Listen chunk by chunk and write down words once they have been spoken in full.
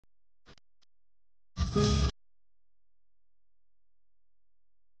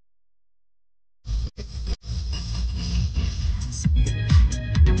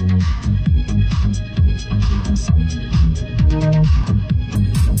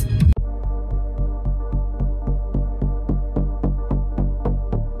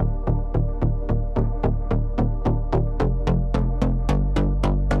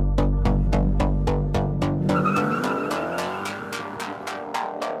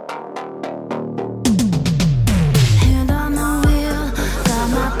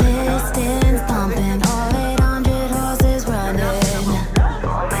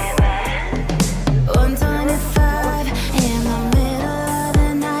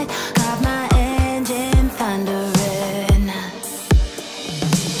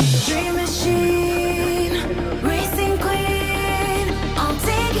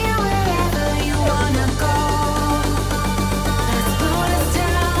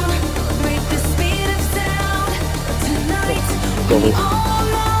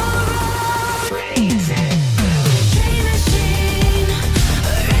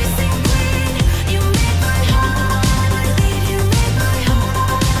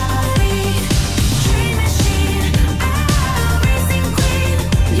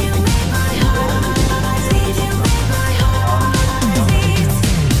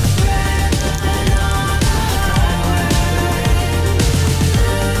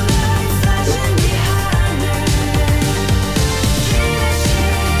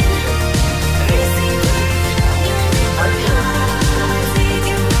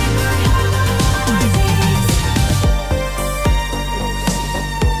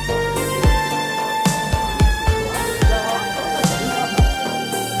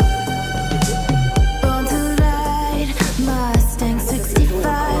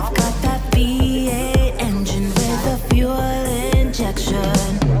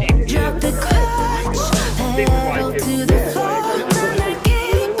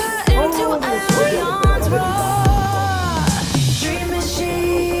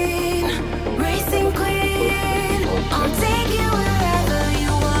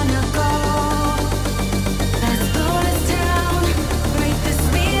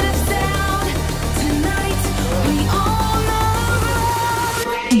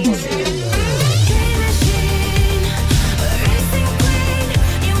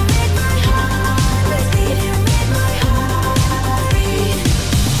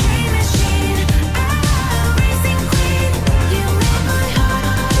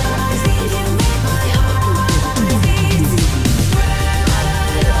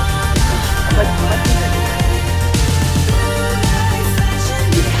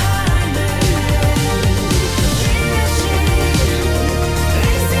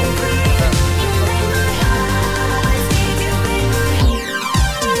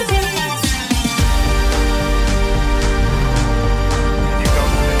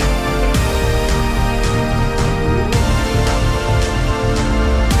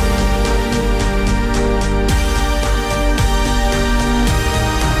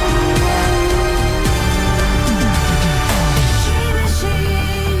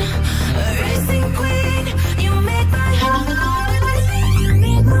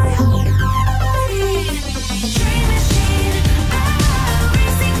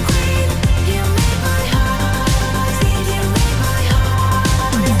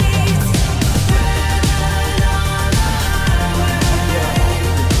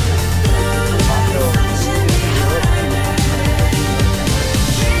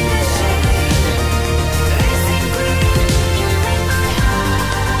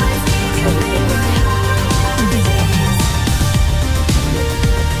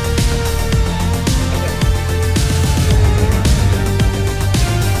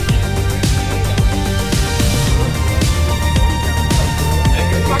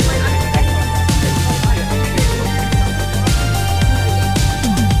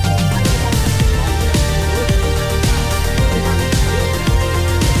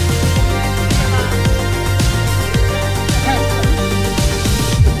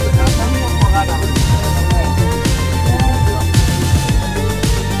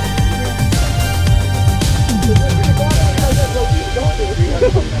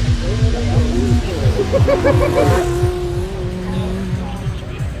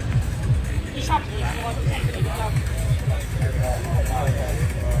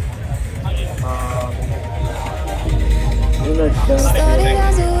Starting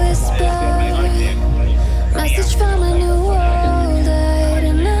as a whisper, message from a new world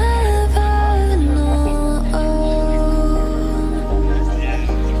I'd never known.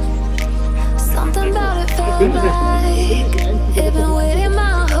 Something about it felt like it'd been waiting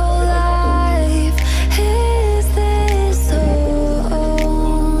my whole life.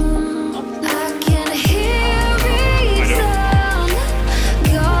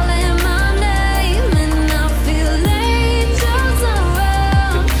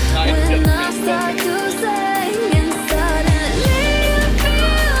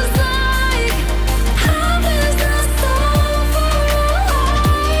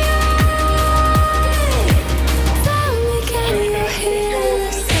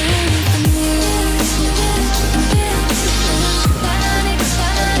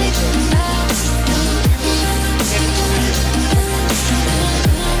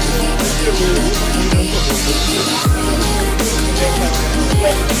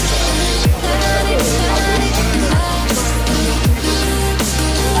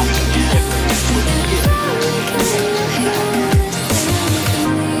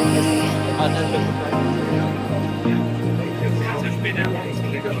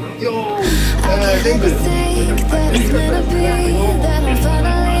 I can't think that it's meant to be, that I'm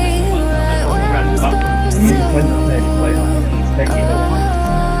finally right where I'm supposed to.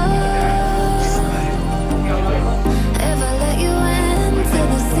 If I let you into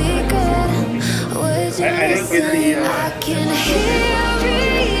the secret, would you listen? I can hear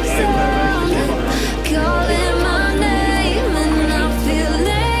each sound calling my name, and I feel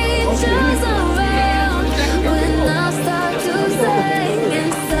angels around when I start to sing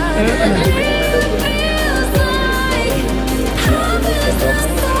inside. And it feels like happiness is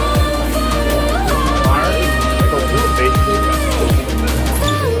so far away.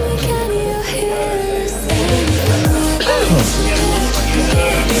 Tell me, can you hear this?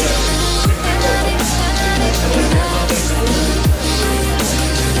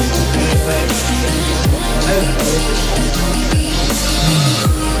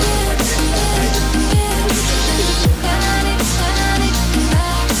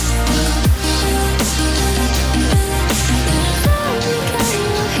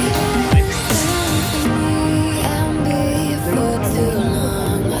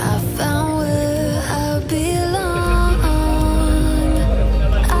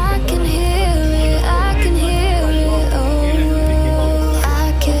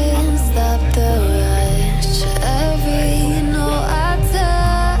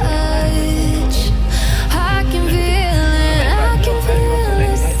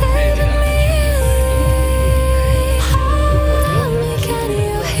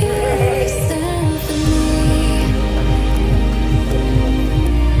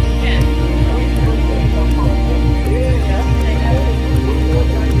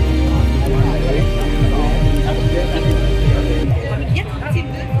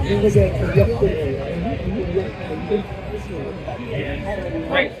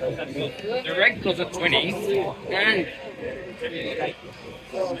 Direct plus a 20 and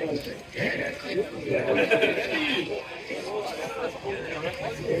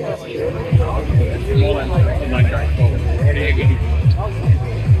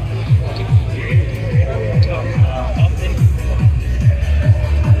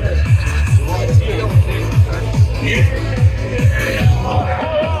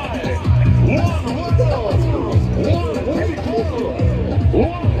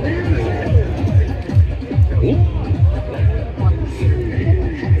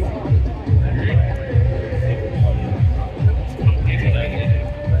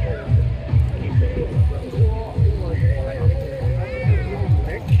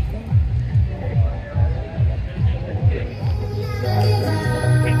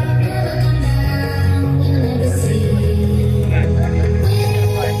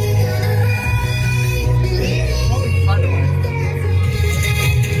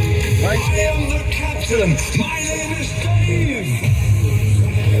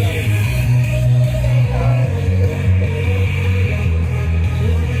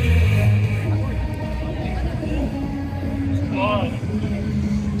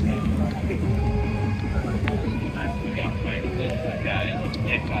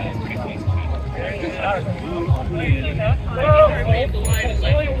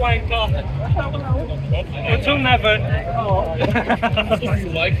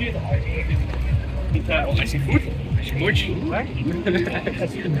Is hij goed? Is hij mooi?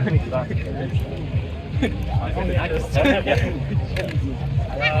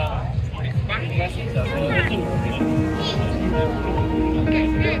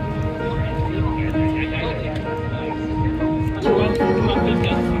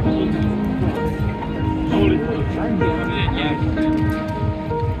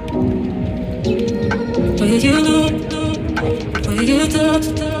 Where you look, where you touch,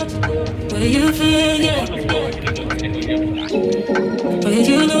 where you feel, yeah. Where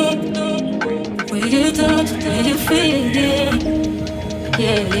you look, where you touch, where you feel, yeah.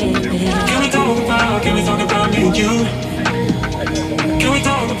 Yeah, yeah, yeah. Can we talk about me and you? Can we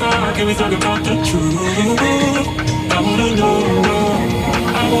talk about the truth? I wanna know,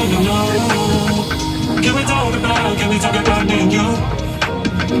 I wanna know. Can we talk about me and you?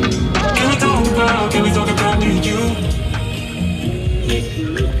 Can we talk about me and you?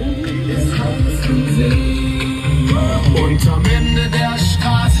 Und am Ende der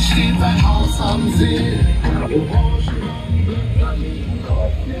Straße steht ein Haus am See.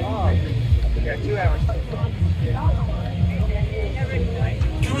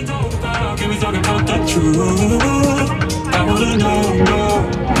 Can we talk about the truth? I wanna know,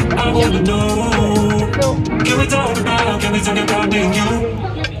 I wanna know. Can we talk about me and you?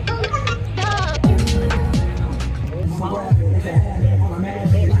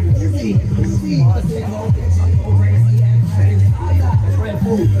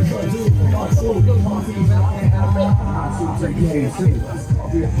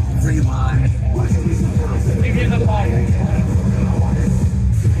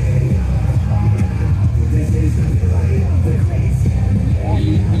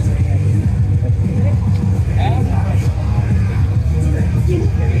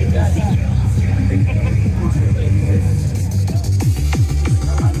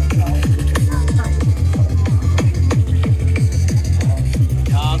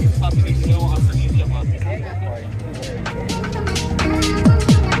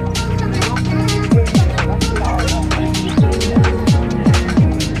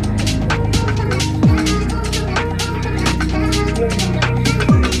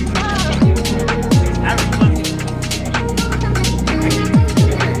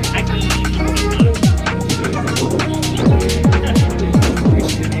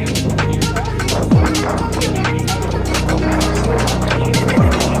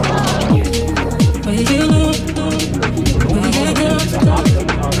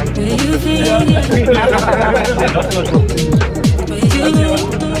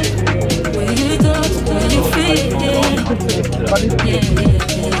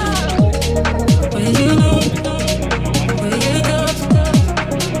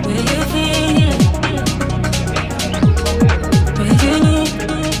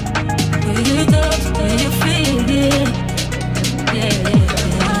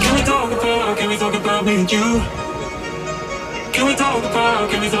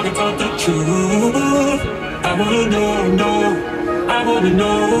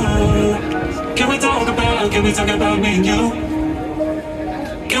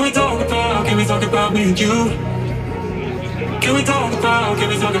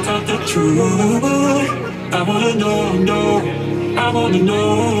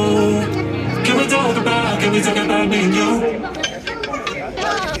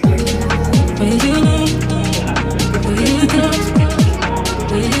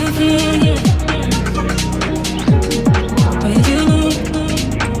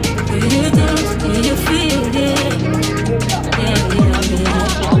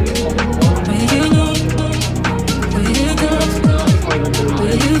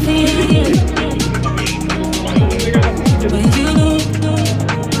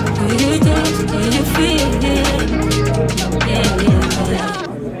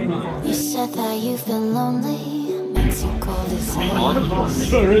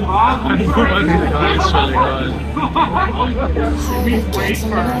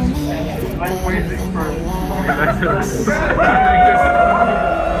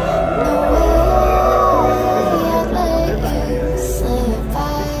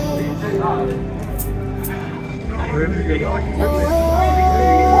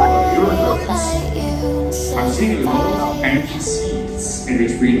 I'm seeing a lot of empty seats in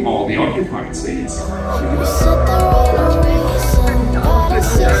between all the occupied seats.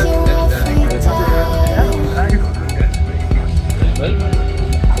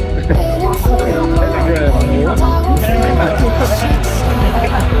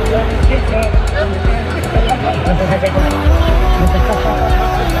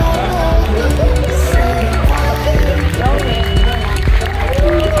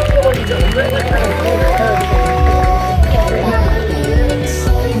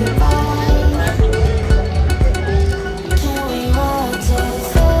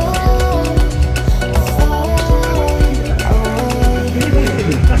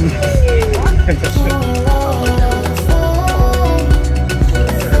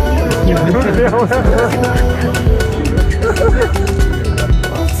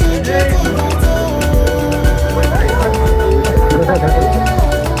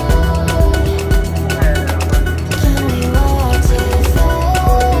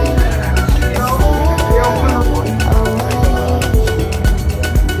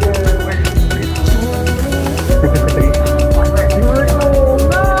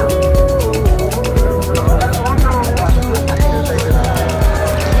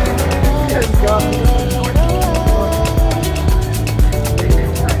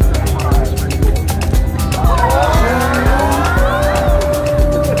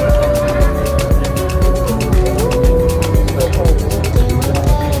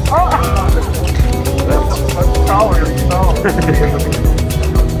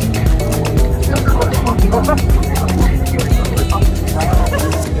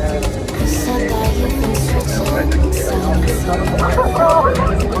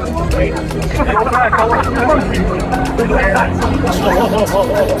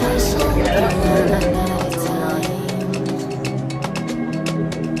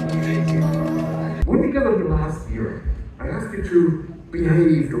 When we gathered last year, I asked you to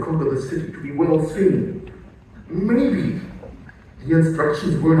behave to conquer the city, to be well seen. Maybe the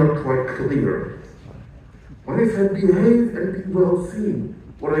instructions were not quite clear. When I said behave and be well seen,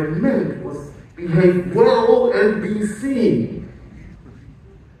 what I meant was behave well and be seen.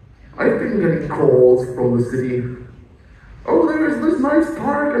 I've been getting calls from the city. Oh, there is this nice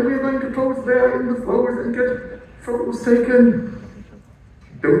park and we're going to pose there in the flowers and get photos taken.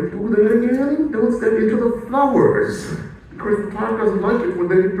 Don't do that again. Don't step into the flowers. Because the park doesn't like it when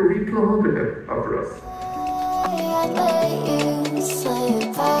they need to replant it after us.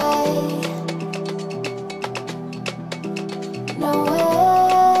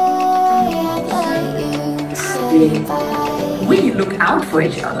 We look out for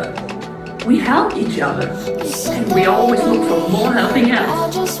each other. We help each other. And we always look for more helping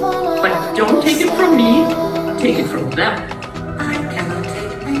hands. But don't take it from me, take it from them. I cannot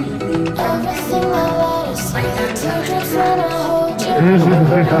take anything from you. I cannot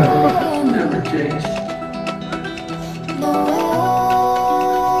Never change.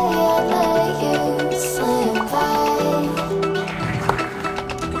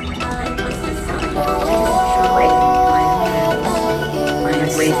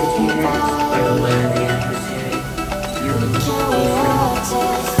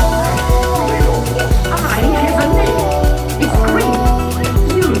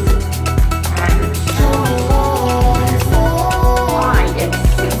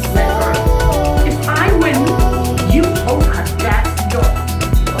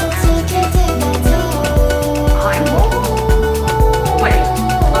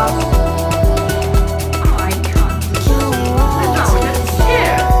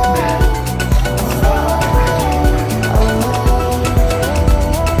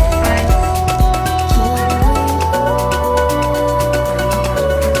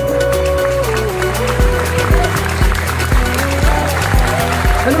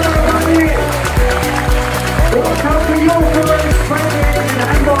 Welcome to Eurofurence in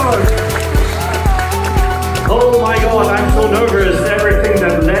Hamburg! Oh my god, I'm so nervous. Everything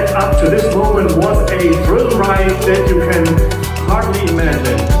that led up to this moment was a thrill ride that you can hardly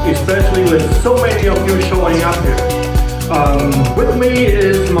imagine, especially with so many of you showing up here. With me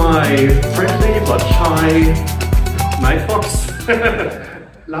is my friendly but shy Night Fox.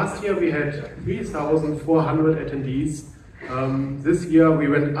 Last year we had 3,400 attendees. This year we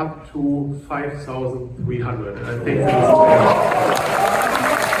went up to 5,300. I think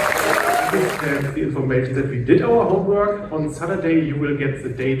this is the information that we did our homework. On Saturday you will get the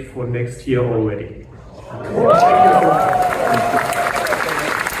date for next year already.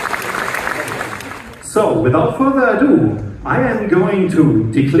 So, without further ado, I am going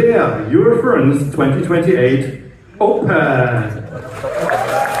to declare Eurofurence 2028 open!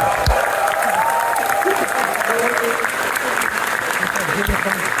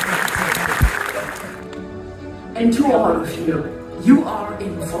 And to all of you, you are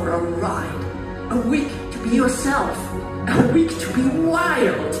in for a ride. A week to be yourself. A week to be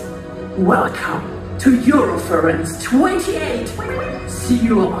wild. Welcome to Eurofurence 28. See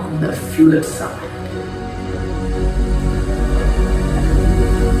you on the fuller side.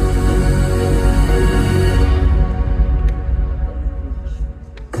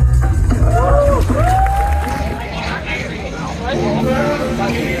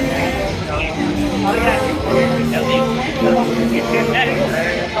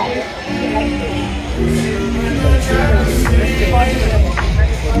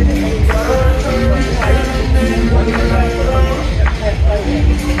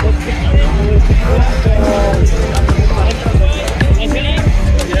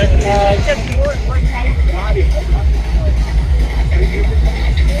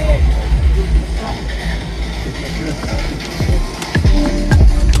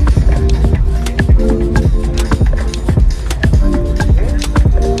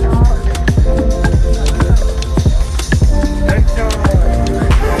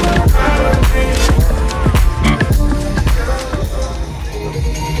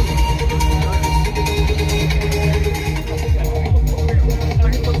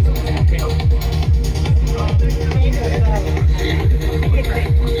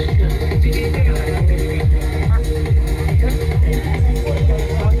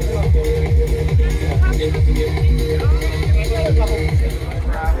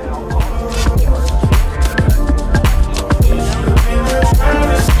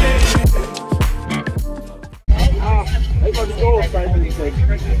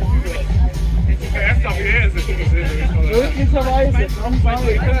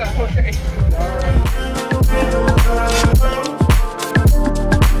 Möglicherweise.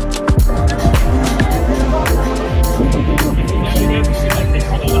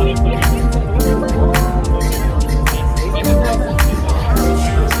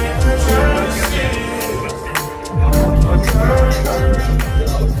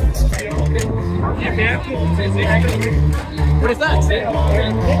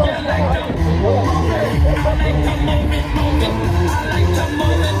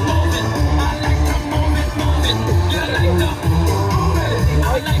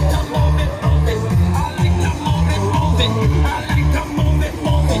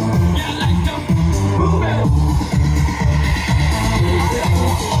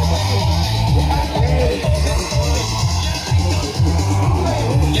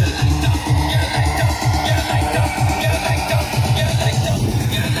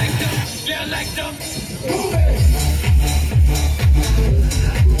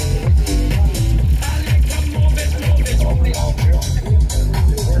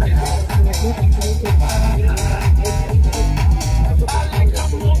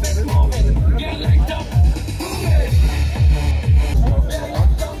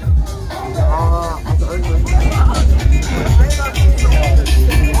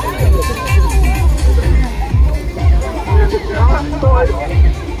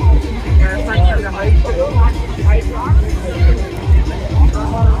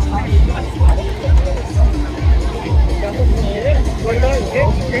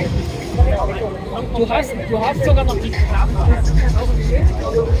 Du hast sogar noch die Knappen.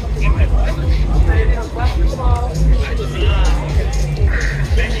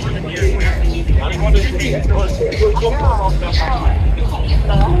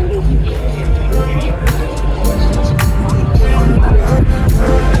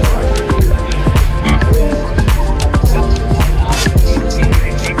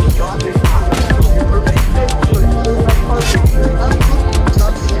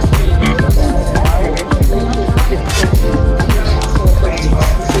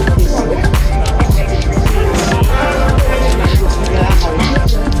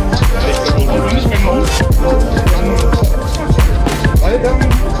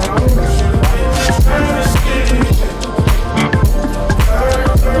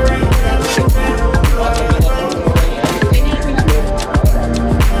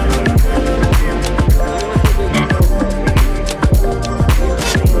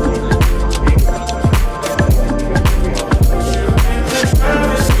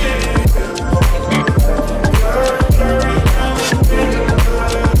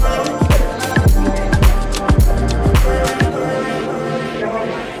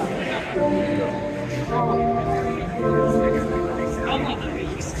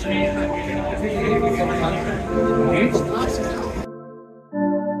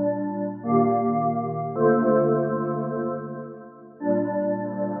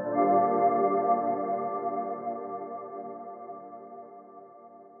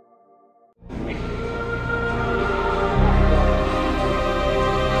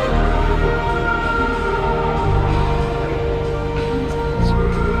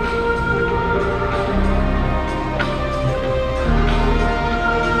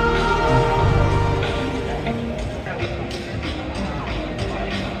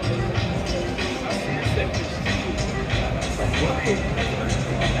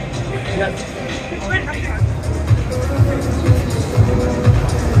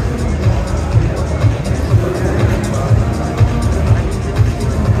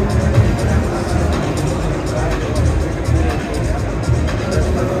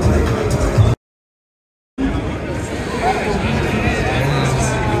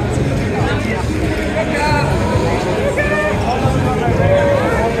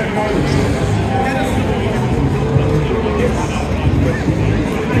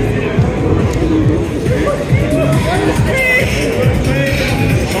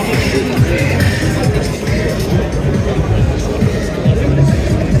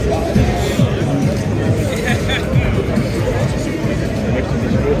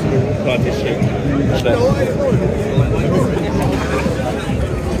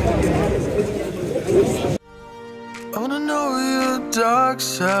 I wanna know your dark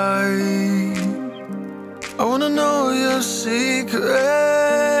side. I wanna know your secrets.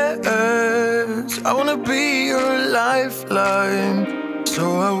 I wanna be your lifeline.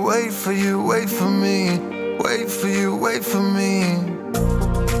 So I wait for you, wait for me. Wait for you, wait for me.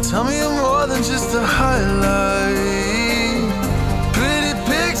 Tell me you're more than just a highlight. Pretty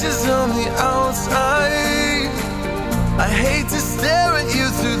pictures on the outside. I hate to stare at you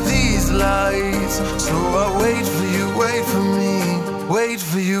through these lights. So I wait for you, wait for me. Wait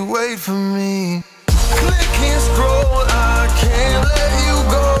for you, wait for me.